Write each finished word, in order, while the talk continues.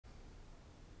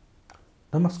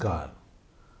Namaskar.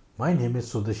 My name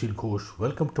is Sudashil Ghosh.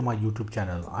 Welcome to my YouTube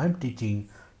channel. I am teaching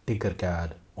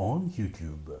Tinkercad on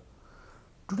YouTube.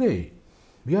 Today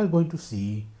we are going to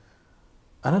see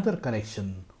another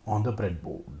connection on the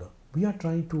breadboard. We are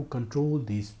trying to control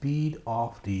the speed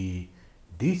of the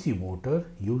DC motor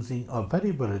using a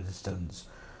variable resistance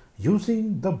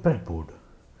using the breadboard.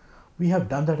 We have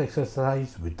done that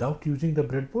exercise without using the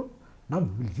breadboard. Now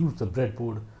we will use the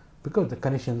breadboard because the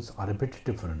connections are a bit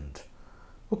different.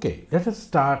 Okay, let us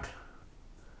start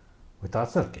with our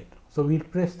circuit. So we'll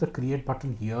press the create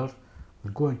button here.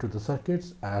 We'll go into the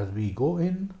circuits. As we go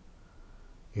in,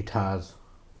 it has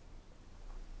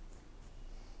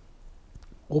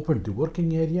opened the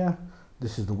working area.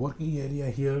 This is the working area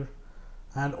here,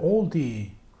 and all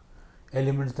the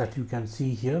elements that you can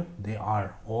see here, they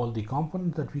are all the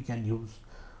components that we can use.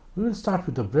 We will start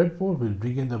with the breadboard. We'll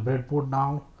bring in the breadboard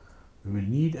now. We will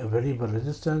need a variable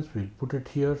resistance. We'll put it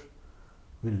here.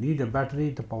 We'll need a battery,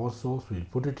 the power source, we'll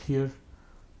put it here.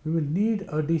 We will need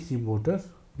a DC motor,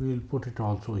 we will put it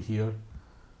also here.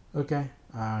 Okay,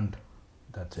 and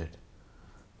that's it.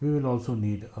 We will also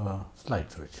need a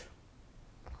slide switch.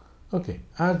 Okay,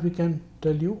 as we can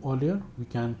tell you earlier, we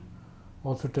can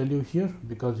also tell you here,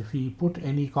 because if we put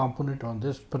any component on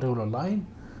this particular line,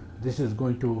 this is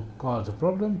going to cause a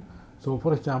problem. So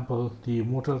for example, the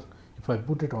motor, if I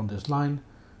put it on this line,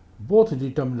 both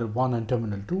the terminal 1 and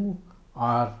terminal 2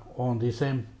 are on the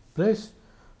same place,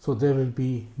 so there will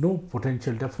be no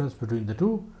potential difference between the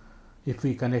two. If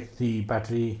we connect the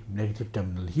battery negative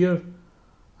terminal here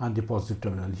and the positive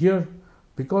terminal here,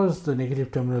 because the negative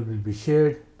terminal will be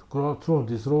shared through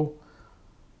this row,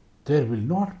 there will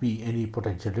not be any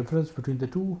potential difference between the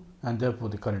two, and therefore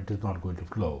the current is not going to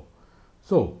flow.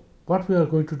 So what we are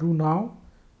going to do now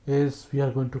is we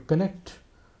are going to connect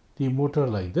the motor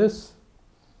like this.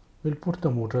 We'll put the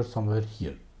motor somewhere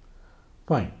here.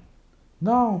 Fine.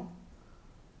 Now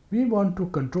we want to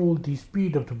control the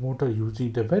speed of the motor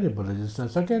using the variable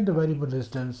resistance. Again, the variable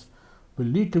resistance will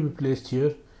need to be placed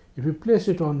here. If we place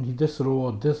it on this row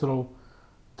or this row,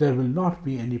 there will not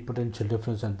be any potential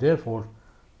difference, and therefore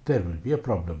there will be a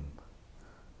problem.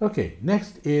 Okay,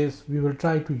 next is we will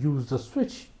try to use the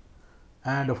switch,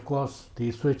 and of course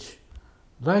the switch,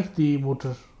 like the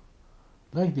motor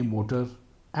and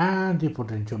the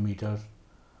potentiometer,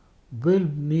 will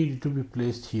need to be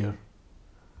placed here.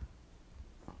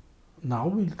 Now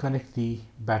we'll connect the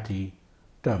battery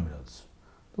terminals.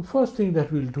 The first thing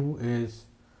that we'll do is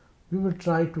we will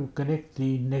try to connect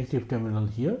the negative terminal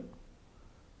here.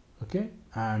 Okay,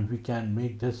 and we can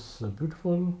make this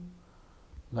beautiful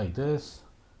like this,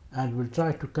 and we'll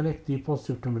try to connect the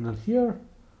positive terminal here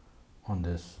on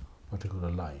this particular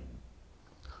line.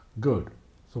 Good.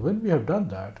 So when we have done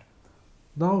that,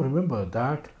 now remember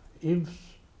that if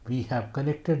we have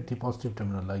connected the positive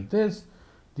terminal like this,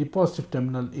 the positive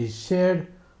terminal is shared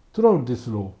throughout this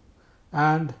row,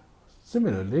 and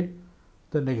similarly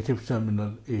the negative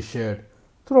terminal is shared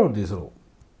throughout this row.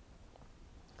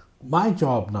 My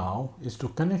job now is to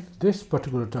connect this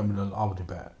particular terminal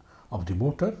of the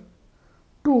motor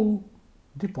to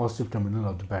the positive terminal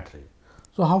of the battery.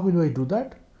 So how will I do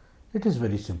that? It is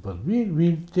very simple. We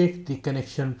will take the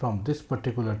connection from this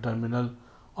particular terminal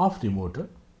of the motor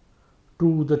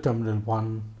to the terminal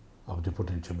 1 of the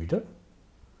potentiometer.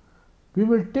 We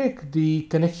will take the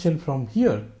connection from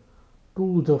here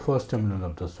to the first terminal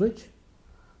of the switch.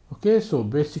 Okay, so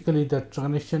basically the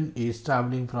connection is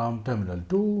traveling from terminal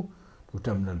 2 to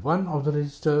terminal 1 of the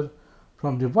resistor,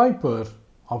 from the wiper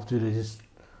of the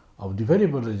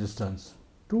variable resistance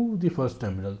to the first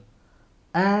terminal,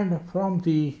 and from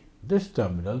this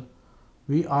terminal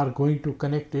we are going to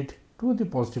connect it to the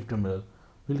positive terminal.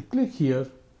 We'll click here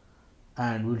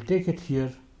and we'll take it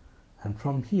here, and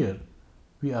from here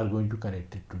we are going to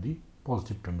connect it to the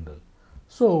positive terminal.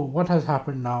 So what has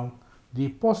happened now, the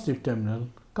positive terminal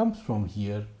comes from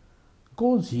here,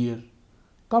 goes here,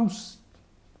 comes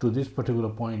to this particular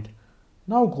point,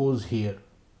 now goes here,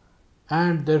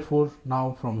 and therefore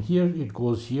now from here it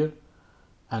goes here,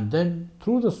 and then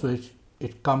through the switch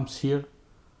it comes here,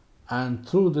 and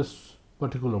through this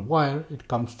particular wire it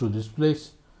comes to this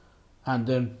place, and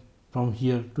then from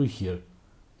here to here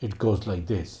it goes like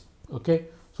this. Okay,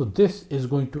 so this is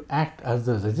going to act as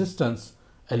the resistance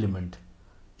element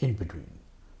in between.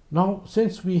 Now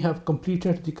since we have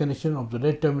completed the connection of the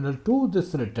red terminal to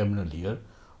this red terminal here,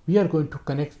 we are going to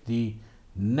connect the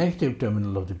negative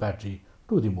terminal of the battery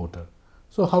to the motor.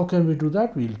 So how can we do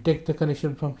that? We'll take the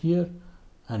connection from here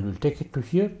and we'll take it to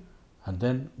here, and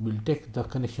then we'll take the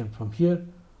connection from here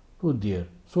to there.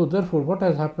 So therefore what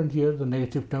has happened here, the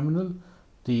negative terminal,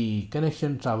 the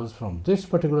connection travels from this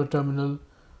particular terminal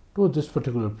to this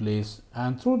particular place,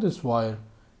 and through this wire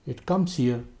it comes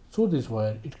here, through this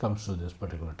wire it comes to this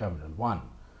particular terminal 1.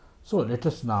 So let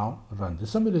us now run the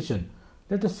simulation.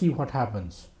 Let us see what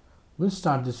happens. We'll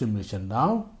start the simulation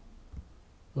now.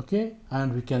 Okay,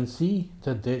 and we can see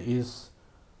that there is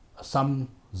some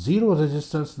zero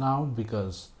resistance now,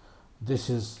 because this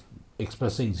is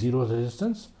expressing zero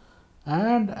resistance,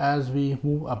 and as we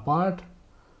move apart,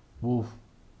 move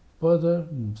further,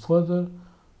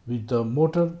 with the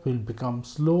motor will become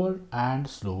slower and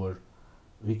slower.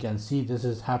 We can see this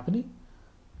is happening,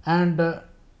 and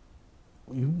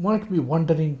you might be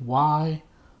wondering why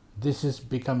this is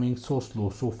becoming so slow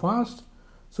so fast.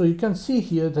 So you can see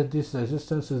here that this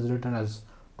resistance is written as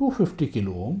 250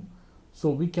 kilo ohm. So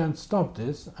we can stop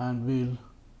this and we'll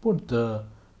put the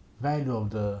value of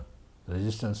the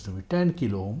resistance to be 10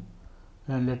 kilo ohm,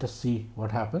 and let us see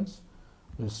what happens.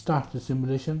 We'll start the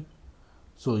simulation.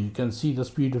 So you can see the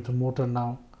speed of the motor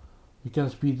now. You can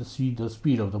see the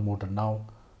speed of the motor now.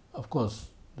 Of course,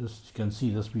 you can see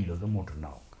the speed of the motor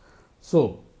now.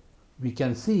 So we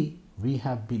can see we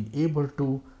have been able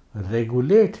to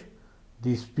regulate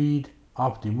the speed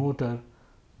of the motor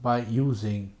by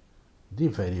using the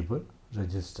variable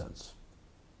resistance.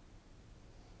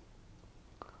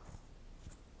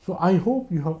 So I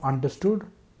hope you have understood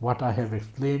what I have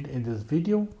explained in this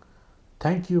video.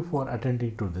 Thank you for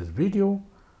attending to this video.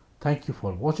 Thank you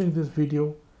for watching this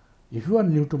video. If you are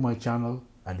new to my channel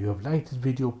and you have liked this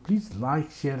video, please like,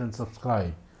 share and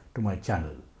subscribe to my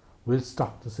channel. We'll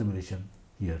start the simulation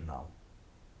here now.